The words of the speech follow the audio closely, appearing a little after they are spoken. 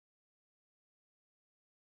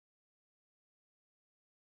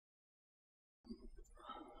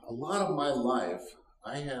a lot of my life,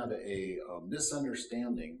 I had a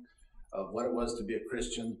misunderstanding of what it was to be a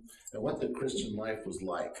Christian and what the Christian life was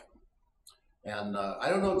like. And I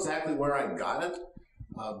don't know exactly where I got it,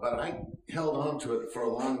 but I held on to it for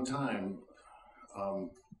a long time.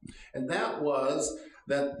 And that was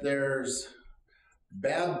that there's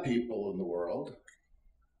bad people in the world,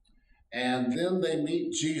 and then they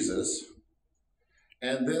meet Jesus,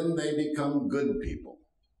 and then they become good people.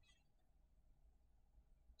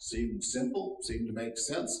 Seemed simple, seemed to make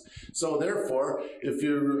sense. So therefore, if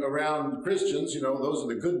you're around Christians, those are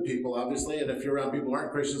the good people, obviously, and if you're around people who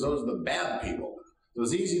aren't Christians, those are the bad people. So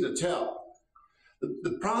it's easy to tell.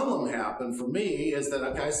 The problem happened for me is that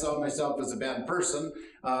I saw myself as a bad person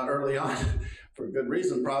early on, for a good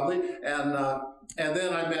reason probably, and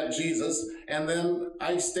then I met Jesus, and then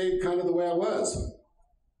I stayed kind of the way I was.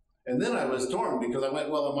 And then I was torn because I went,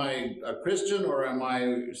 well, am I a Christian or am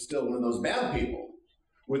I still one of those bad people?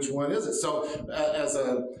 Which one is it? So as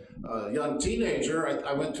a young teenager,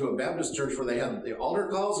 I went to a Baptist church where they had the altar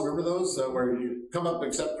calls. Remember those? Where you come up and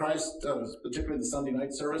accept Christ, particularly the Sunday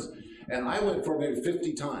night service. And I went for maybe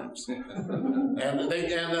 50 times. and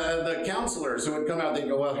the counselors who would come out, they'd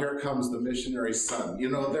go, well, here comes the missionary son.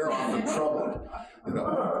 They're often troubled.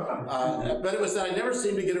 But it was that I never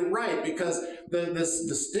seemed to get it right because this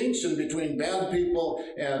distinction between bad people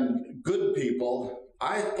and good people,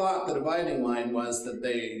 I thought the dividing line was that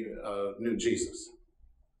they knew Jesus.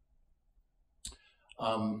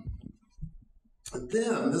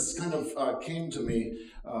 Then this kind of came to me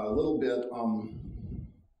a little bit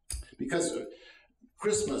because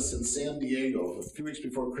Christmas in San Diego, a few weeks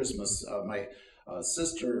before Christmas, my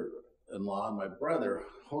sister-in-law and my brother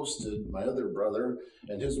hosted my other brother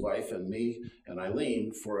and his wife and me and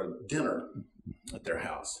Eileen for a dinner at their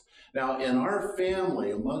house. Now, in our family,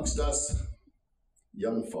 amongst us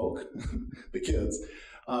young folk, the kids,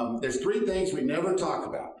 there's three things we never talk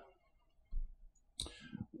about.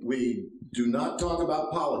 We do not talk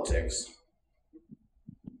about politics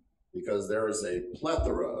because there is a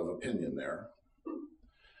plethora of opinion there.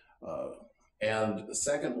 And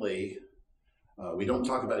secondly, we don't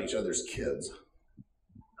talk about each other's kids.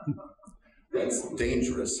 That's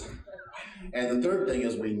dangerous. And the third thing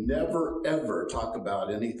is we never, ever talk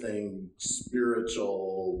about anything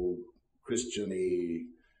spiritual, Christian-y,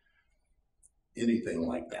 anything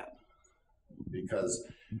like that, because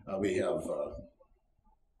we have,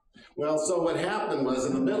 so what happened was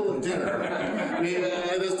in the middle of dinner,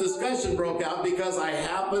 this discussion broke out because I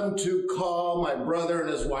happened to call my brother and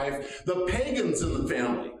his wife the pagans in the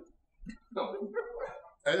family.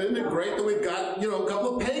 And isn't it great that we've got, a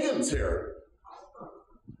couple of pagans here?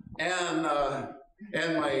 And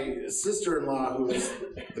my sister-in-law, who is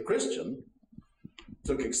the Christian,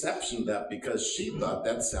 took exception to that because she thought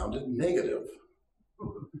that sounded negative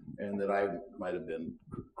and that I might have been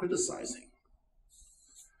criticizing.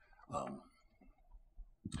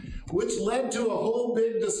 Which led to a whole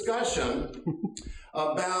big discussion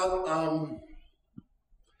about,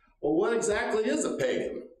 what exactly is a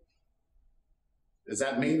pagan? Does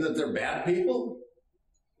that mean that they're bad people?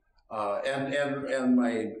 And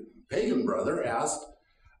my pagan brother asked,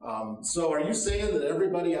 so are you saying that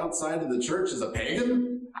everybody outside of the church is a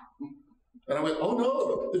pagan? And I went, oh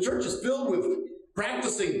no, the church is filled with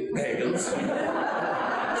practicing pagans. I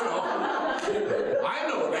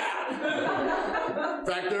know that. In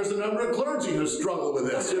fact, there's a number of clergy who struggle with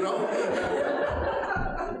this,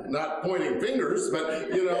 Not pointing fingers, but,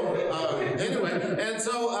 anyway. And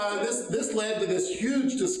so this led to this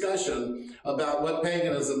huge discussion about what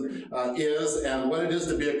paganism is and what it is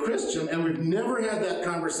to be a Christian. And we've never had that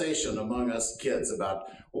conversation among us kids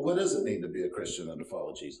about, well, what does it mean to be a Christian and to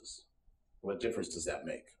follow Jesus? What difference does that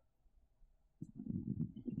make?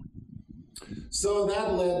 So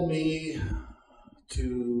that led me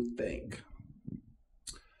to think,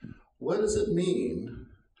 what does it mean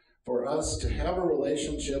for us to have a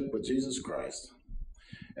relationship with Jesus Christ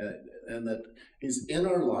and that he's in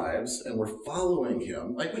our lives and we're following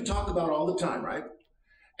him, like we talk about all the time, right?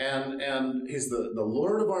 And he's the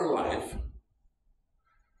Lord of our life.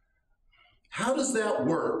 How does that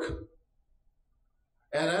work?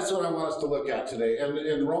 And that's what I want us to look at today. And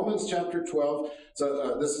in Romans chapter 12,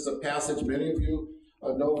 so this is a passage many of you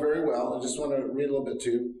know very well. I just want to read a little bit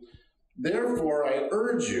to you. Therefore, I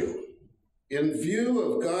urge you, in view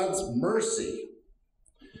of God's mercy,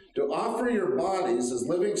 to offer your bodies as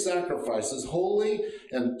living sacrifices, holy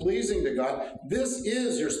and pleasing to God. This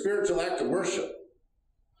is your spiritual act of worship.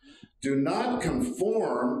 Do not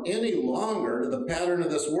conform any longer to the pattern of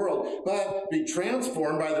this world, but be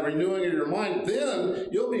transformed by the renewing of your mind. Then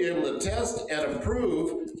you'll be able to test and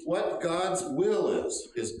approve what God's will is,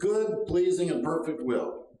 his good, pleasing, and perfect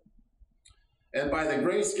will. And by the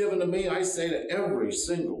grace given to me, I say to every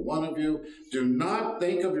single one of you, do not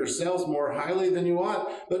think of yourselves more highly than you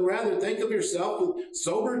ought, but rather think of yourself with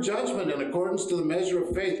sober judgment in accordance to the measure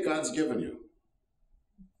of faith God's given you.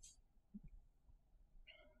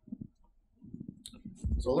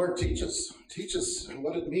 So Lord, teach us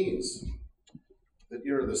what it means that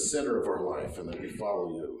you're the center of our life and that we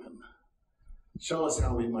follow you. And show us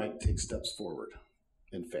how we might take steps forward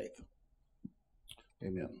in faith.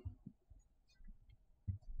 Amen.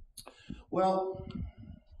 Well,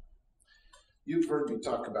 you've heard me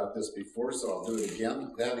talk about this before, so I'll do it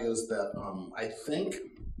again. That is that I think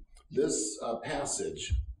this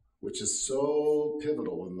passage, which is so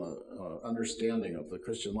pivotal in the understanding of the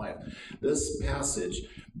Christian life, this passage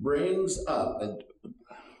brings up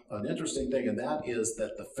an interesting thing, and that is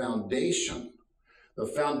that the foundation,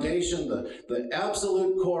 the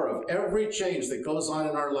absolute core of every change that goes on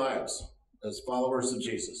in our lives as followers of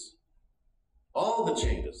Jesus, all the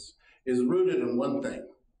changes, is rooted in one thing.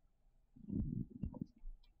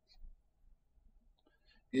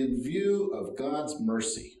 In view of God's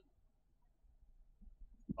mercy,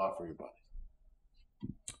 offer your body.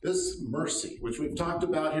 This mercy, which we've talked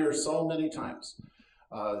about here so many times,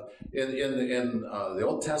 in the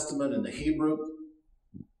Old Testament, in the Hebrew,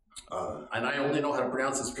 and I only know how to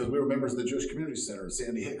pronounce this because we were members of the Jewish Community Center in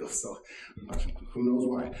San Diego, so who knows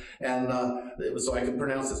why. And so I can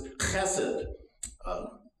pronounce this. Chesed,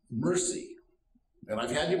 mercy. And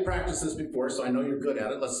I've had you practice this before, so I know you're good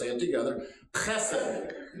at it. Let's say it together.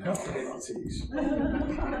 Chesed.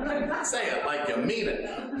 Say it like you mean it.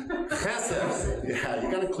 Chesed. Yeah,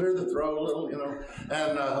 you got to clear the throat a little, you know.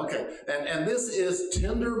 And okay. And this is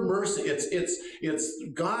tender mercy. It's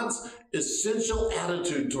God's essential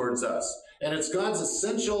attitude towards us, and it's God's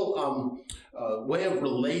essential way of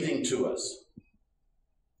relating to us.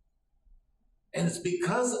 And it's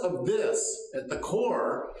because of this at the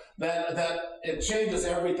core that it changes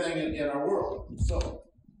everything in our world. So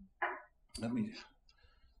let me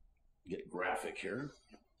get graphic here.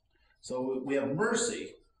 So we have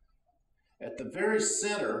mercy at the very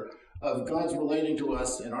center of God's relating to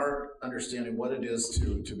us and our understanding what it is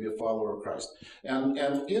to be a follower of Christ. And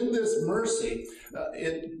in this mercy,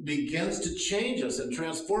 it begins to change us and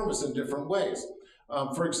transform us in different ways.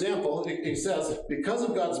 For example, he says, because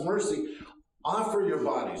of God's mercy, offer your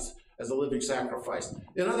bodies as a living sacrifice.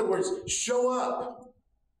 In other words, show up.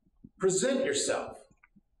 Present yourself.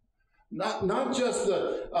 Not just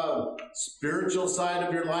the spiritual side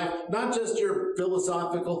of your life, not just your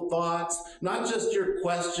philosophical thoughts, not just your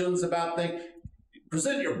questions about things.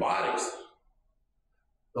 Present your bodies.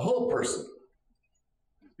 The whole person.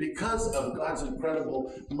 Because of God's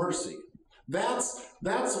incredible mercy. That's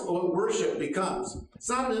what worship becomes. It's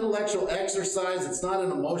not an intellectual exercise. It's not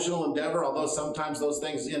an emotional endeavor, although sometimes those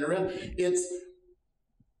things enter in. It's,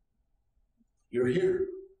 you're here.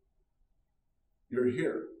 You're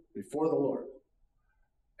here before the Lord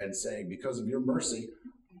and saying, because of your mercy,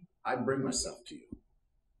 I bring myself to you.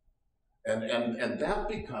 And that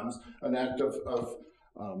becomes an act of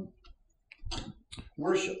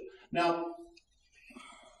worship. Now,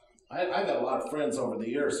 I've had a lot of friends over the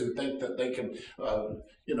years who think that they can,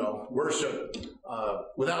 worship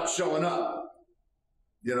without showing up.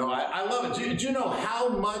 You know, I love it. Do you know how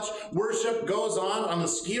much worship goes on the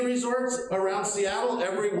ski resorts around Seattle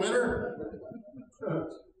every winter?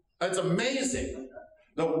 It's amazing.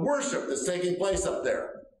 The worship that's taking place up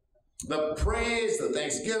there. The praise, the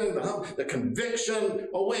thanksgiving, the conviction.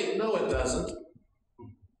 Oh, wait, no, it doesn't.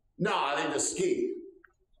 No, they just ski.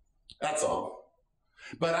 That's all.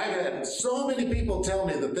 But I've had so many people tell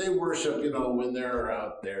me that they worship, when they're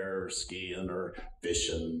out there skiing or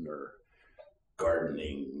fishing or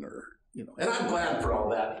gardening or, and I'm glad for all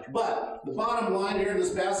that. But the bottom line here in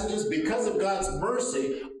this passage is because of God's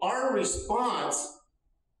mercy, our response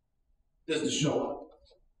is to show up.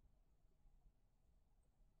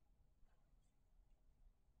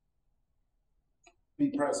 Be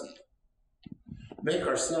present. Make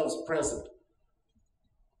ourselves present.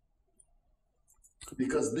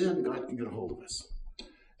 Because then God can get a hold of us.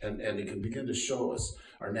 And he can begin to show us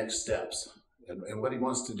our next steps. And what he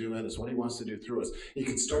wants to do in us, what he wants to do through us. He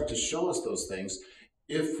can start to show us those things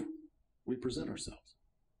if we present ourselves.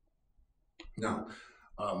 Now,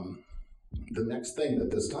 the next thing that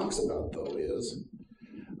this talks about, though, is,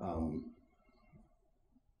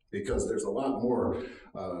 because there's a lot more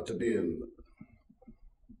to being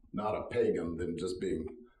not a pagan than just being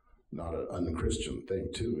not an unchristian thing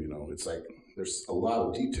too. You know, it's like there's a lot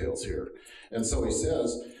of details here. And so he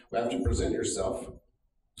says, after you present yourself,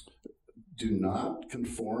 do not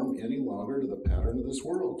conform any longer to the pattern of this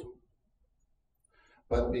world,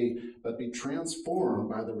 but be transformed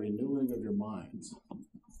by the renewing of your minds.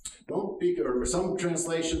 Don't be, or some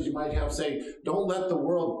translations you might have say, don't let the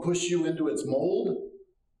world push you into its mold.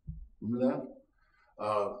 Remember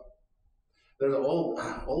that? There's an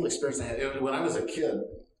old experience I had when I was a kid.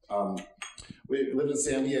 We lived in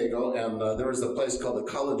San Diego, and there was a place called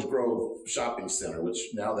the College Grove Shopping Center, which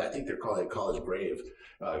now I think they're calling it College Grave.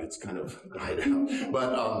 It's kind of died out.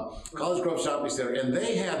 But College Grove Shopping Center, and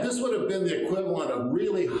they had, this would have been the equivalent of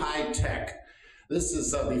really high tech. This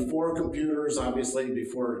is before computers, obviously,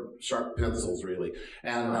 before sharp pencils, really.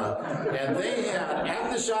 And they had,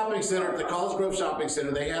 at the shopping center, at the College Grove Shopping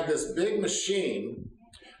Center, they had this big machine.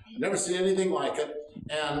 Never seen anything like it.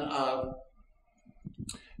 And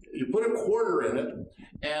you put a quarter in it,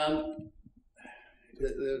 and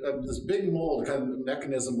this big mold kind of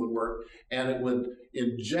mechanism would work, and it would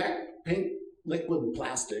inject pink liquid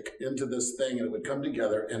plastic into this thing, and it would come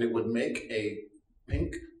together, and it would make a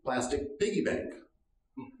pink plastic piggy bank.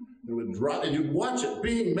 It would drop, and you'd watch it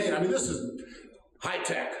being made. I mean, this is high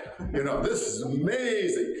tech, you know, this is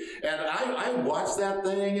amazing. And I watched that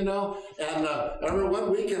thing, you know, and I remember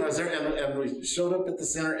one weekend I was there, and we showed up at the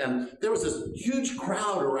center, and there was this huge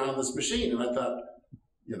crowd around this machine, and I thought,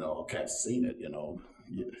 you know, okay, I've seen it, you know,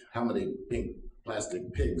 how many pink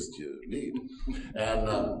plastic pigs do you need?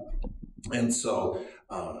 And so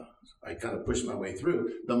I kind of pushed my way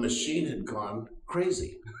through. The machine had gone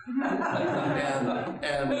crazy.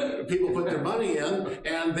 and people put their money in,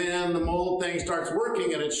 and then the mold thing starts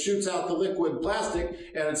working, and it shoots out the liquid plastic,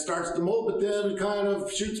 and it starts to mold, but then it kind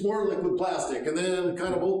of shoots more liquid plastic, and then it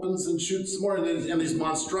kind of opens and shoots more, and these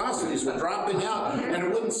monstrosities were dropping out, and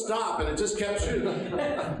it wouldn't stop, and it just kept shooting.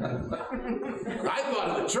 I thought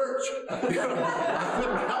of the church. I couldn't help it.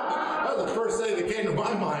 That was the first thing that came to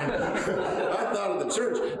my mind. I thought of the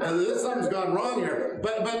church. And something's gone wrong here.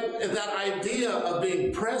 But that idea of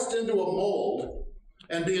being pressed into a mold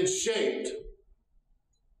and being shaped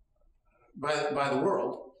by the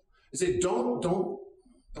world, you say, don't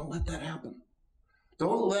let that happen.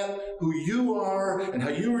 Don't let who you are and how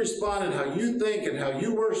you respond and how you think and how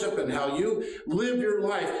you worship and how you live your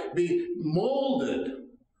life be molded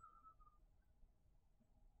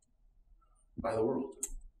by the world.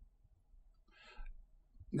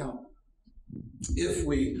 Now, if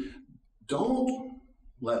we don't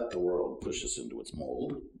let the world push us into its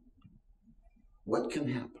mold, what can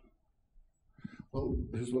happen? Well,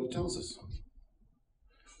 here's what it tells us.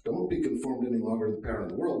 Don't be conformed any longer to the pattern of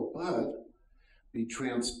the world, but be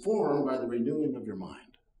transformed by the renewing of your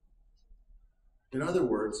mind. In other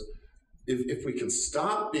words, if we can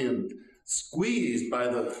stop being squeezed by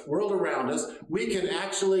the world around us, we can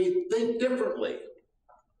actually think differently.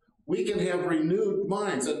 We can have renewed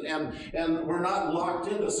minds, and we're not locked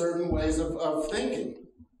into certain ways of thinking.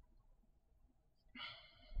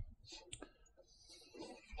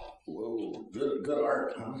 Whoa, good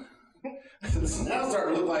art, huh? It's now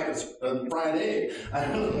starting to look like it's a fried egg.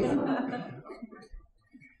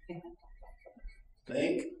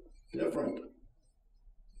 Think different.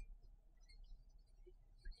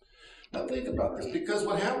 Now think about this, because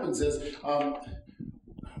what happens is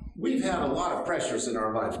we've had a lot of pressures in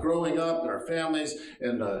our lives, growing up, in our families,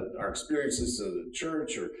 and our experiences at the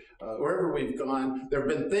church or wherever we've gone. There have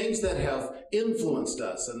been things that have influenced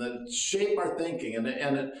us and that shape our thinking, and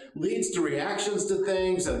it leads to reactions to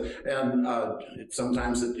things, and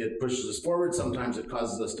sometimes it pushes us forward, sometimes it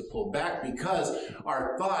causes us to pull back because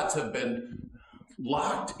our thoughts have been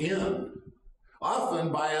locked in,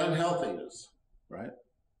 often by unhealthiness, right?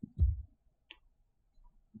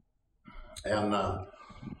 And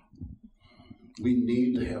we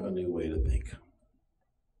need to have a new way to think.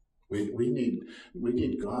 We need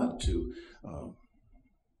God to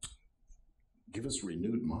give us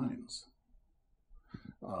renewed minds.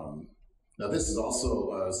 Now, this is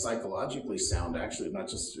also psychologically sound. Actually,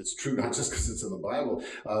 it's true not just because it's in the Bible.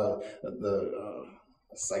 The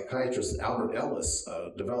psychiatrist Albert Ellis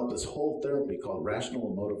developed this whole therapy called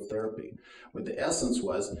rational emotive therapy, where the essence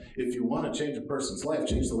was, if you want to change a person's life,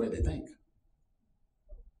 change the way they think.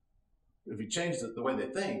 If you change the way they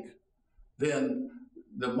think, then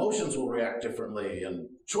the emotions will react differently, and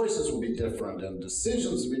choices will be different, and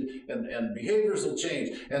decisions will be, and behaviors will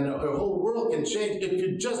change, and the whole world can change if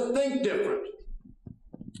you just think different.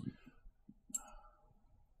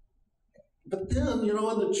 But then, in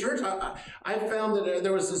the church, I found that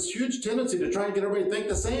there was this huge tendency to try and get everybody to think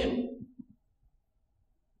the same.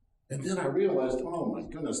 And then I realized, oh my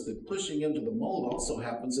goodness, the pushing into the mold also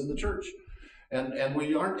happens in the church. And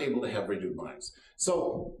we aren't able to have renewed minds.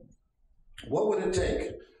 So what would it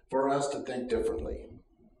take for us to think differently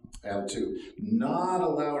and to not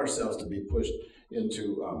allow ourselves to be pushed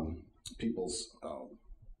into people's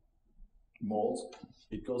molds?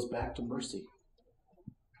 It goes back to mercy.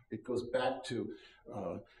 It goes back to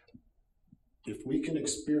if we can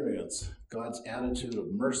experience God's attitude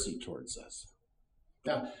of mercy towards us.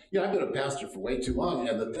 Now, I've been a pastor for way too long,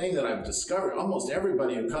 and the thing that I've discovered, almost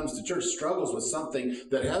everybody who comes to church struggles with something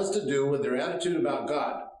that has to do with their attitude about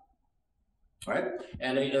God. Right?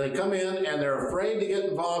 And they come in and they're afraid to get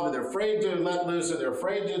involved, and they're afraid to let loose, or they're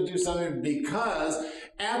afraid to do something because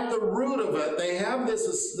at the root of it, they have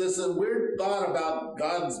this weird thought about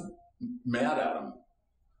God's mad at them,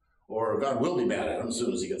 or God will be mad at him as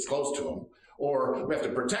soon as he gets close to him, or we have to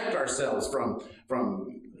protect ourselves from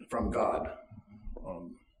God.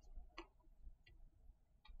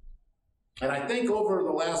 And I think over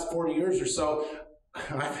the last 40 years or so,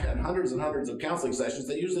 I've had hundreds and hundreds of counseling sessions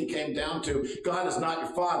that usually came down to, God is not your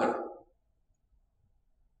father.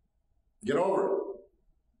 Get over it.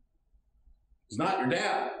 He's not your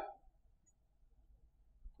dad.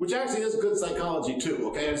 Which actually is good psychology too,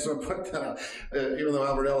 okay? I just want to put that out, even though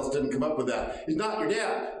Albert Ellis didn't come up with that. He's not your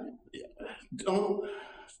dad.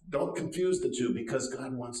 Don't confuse the two, because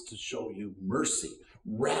God wants to show you mercy.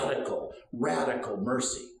 Radical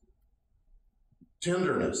mercy.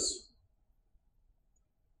 Tenderness.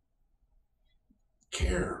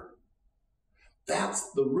 Care.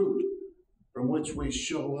 That's the root from which we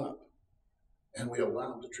show up. And we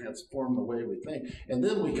allow it to transform the way we think. And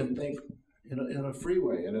then we can think in a free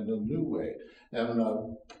way and in a new way.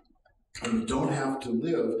 And we don't have to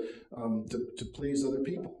live to please other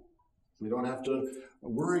people. We don't have to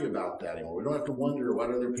worry about that anymore. We don't have to wonder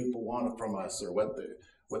what other people want from us, or what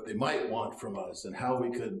they might want from us, and how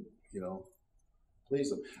we could,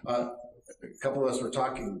 please them. A couple of us were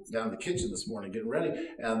talking down in the kitchen this morning, getting ready,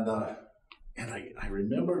 and I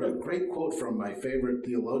remembered a great quote from my favorite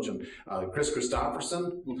theologian, Chris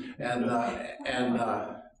Christopherson, and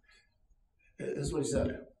this is what he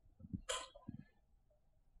said: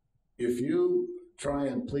 if you try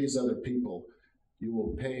and please other people, you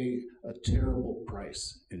will pay a terrible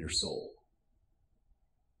price in your soul.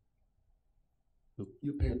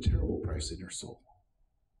 You pay a terrible price in your soul.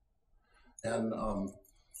 And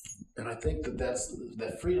I think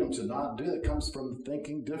that freedom to not do that comes from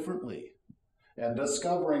thinking differently and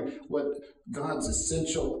discovering what God's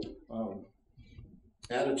essential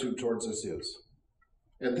attitude towards us is.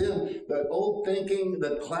 And then the old thinking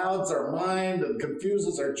that clouds our mind and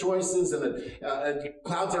confuses our choices, and it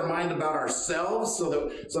clouds our mind about ourselves, so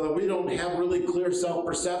that we don't have really clear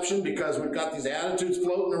self-perception because we've got these attitudes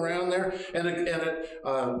floating around there, and it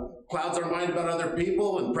clouds our mind about other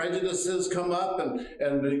people, and prejudices come up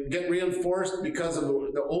and get reinforced because of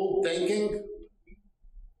the old thinking.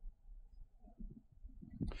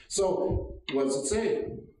 So what does it say?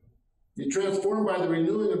 Be transformed by the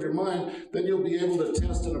renewing of your mind, then you'll be able to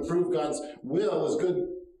test and approve God's will as good,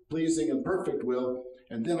 pleasing, and perfect will.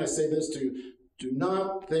 And then I say this to you: do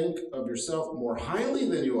not think of yourself more highly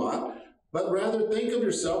than you ought, but rather think of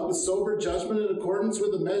yourself with sober judgment in accordance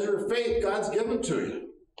with the measure of faith God's given to you.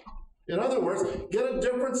 In other words, get a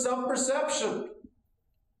different self-perception.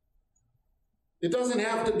 It doesn't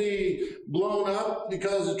have to be blown up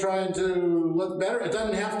because you're trying to look better. It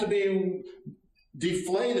doesn't have to be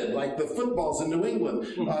deflated like the footballs in New England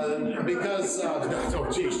because oh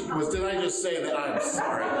geez, did I just say that? I'm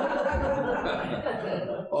sorry.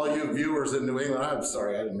 All you viewers in New England, I'm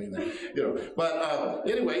sorry, I didn't mean that. But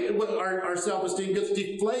anyway, our self-esteem gets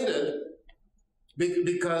deflated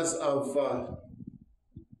because of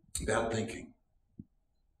bad thinking.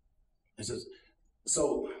 It says,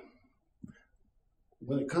 so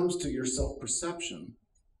when it comes to your self-perception,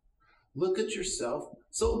 look at yourself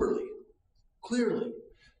soberly. Clearly,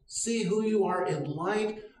 see who you are in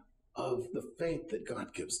light of the faith that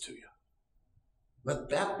God gives to you. Let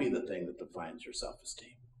that be the thing that defines your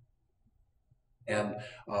self-esteem, and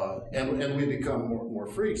we become more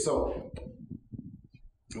free. So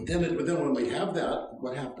then when we have that,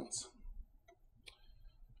 what happens?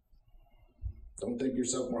 Don't think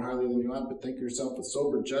yourself more highly than you ought, but think yourself with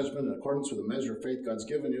sober judgment in accordance with the measure of faith God's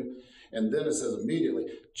given you. And then it says immediately,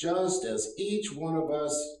 just as each one of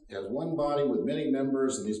us has one body with many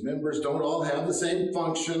members, and these members don't all have the same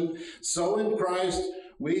function, so in Christ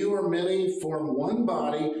we who are many form one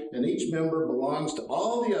body, and each member belongs to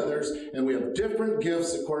all the others, and we have different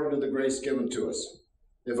gifts according to the grace given to us.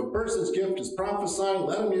 If a person's gift is prophesying,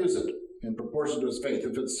 let him use it. in proportion to his faith.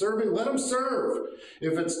 If it's serving, let him serve.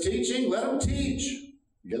 If it's teaching, let him teach.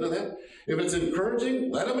 Get that? If it's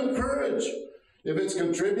encouraging, let him encourage. If it's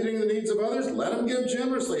contributing to the needs of others, let him give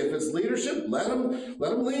generously. If it's leadership, let him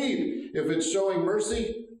lead. If it's showing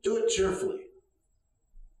mercy, do it cheerfully.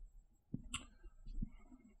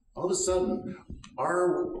 All of a sudden,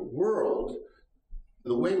 our world,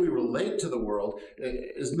 the way we relate to the world,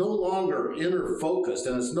 is no longer inner focused,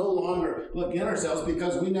 and it's no longer looking at ourselves,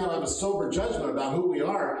 because we now have a sober judgment about who we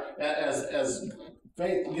are as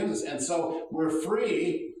faith gives us. And so we're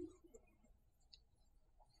free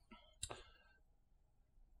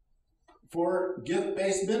for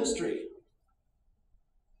gift-based ministry.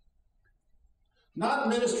 Not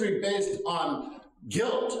ministry based on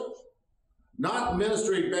guilt. Not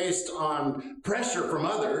ministry based on pressure from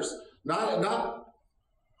others. Not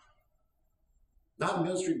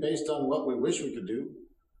ministry based on what we wish we could do.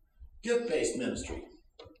 Gift-based ministry.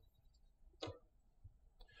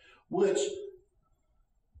 Which,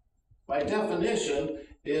 by definition,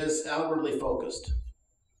 is outwardly focused.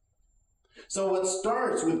 So what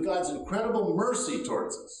starts with God's incredible mercy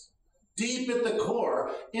towards us, deep at the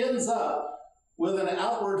core, ends up with an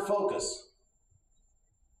outward focus.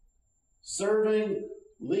 Serving,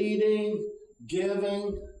 leading,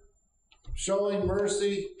 giving, showing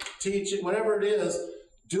mercy, teaching, whatever it is,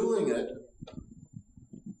 doing it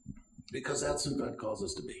because that's who God calls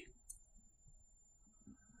us to be.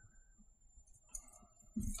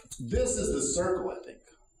 This is the circle, I think,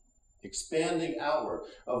 expanding outward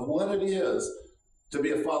of what it is to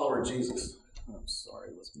be a follower of Jesus. I'm sorry,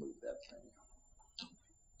 let's move that thing.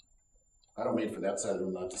 I don't mean for that side of the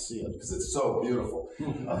room not to see it, because it's so beautiful.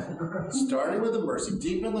 Starting with the mercy,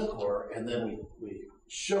 deep in the core, and then we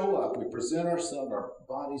show up, we present ourselves, our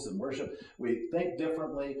bodies in worship, we think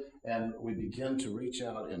differently, and we begin to reach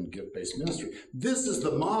out in gift-based ministry. This is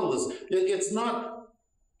the model. It's not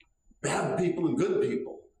bad people and good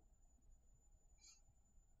people.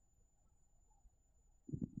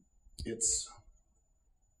 It's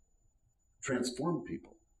transformed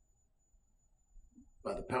people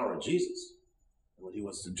by the power of Jesus, and what he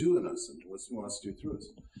wants to do in us and what he wants to do through us.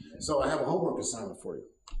 So I have a homework assignment for you.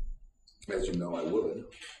 As you know, I would.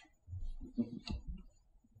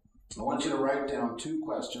 I want you to write down 2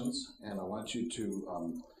 questions, and I want you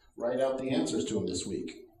to write out the answers to them this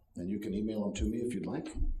week. And you can email them to me if you'd like.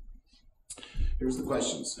 Here's the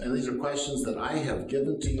questions. And these are questions that I have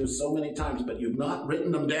given to you so many times, but you've not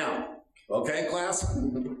written them down. Okay, class?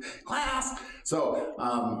 Class!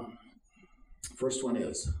 So, first one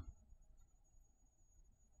is,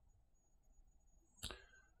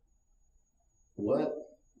 what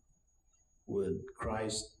would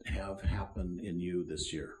Christ have happen in you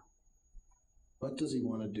this year? What does he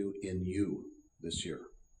want to do in you this year?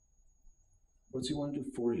 What does he want to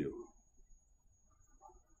do for you?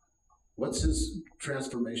 What's his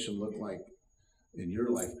transformation look like in your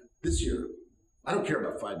life this year? I don't care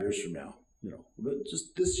about 5 years from now, but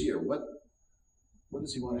just this year, what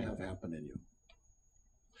does he want to have happen in you?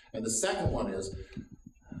 And the second one is,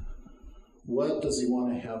 what does he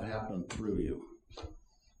want to have happen through you?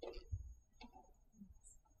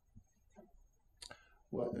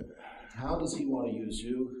 How does he want to use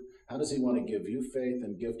you? How does he want to give you faith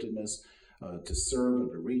and giftedness to serve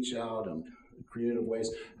and to reach out in creative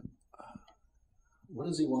ways? What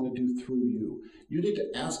does he want to do through you? You need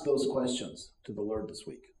to ask those questions to the Lord this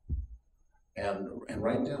week and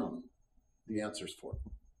write down the answers for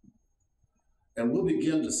them. And we'll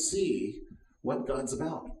begin to see what God's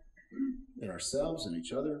about in ourselves, in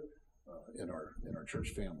each other, in our church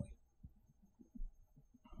family.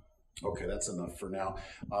 Okay, that's enough for now.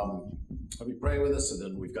 Let me pray with us, and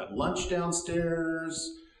then we've got lunch downstairs,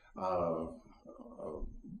 a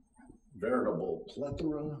veritable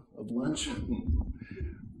plethora of lunch,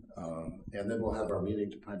 and then we'll have our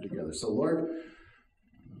meeting time together. So, Lord,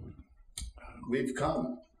 we've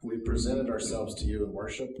come. We've presented ourselves to you in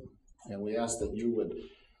worship, and we ask that you would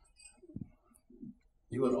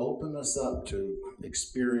open us up to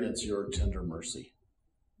experience your tender mercy,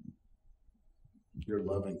 your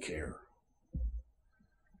love and care,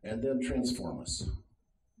 and then transform us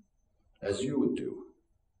as you would do,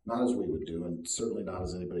 not as we would do, and certainly not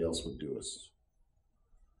as anybody else would do us.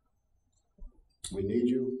 We need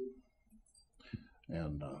you,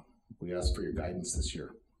 and we ask for your guidance this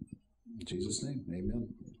year. In Jesus' name,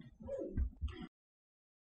 amen.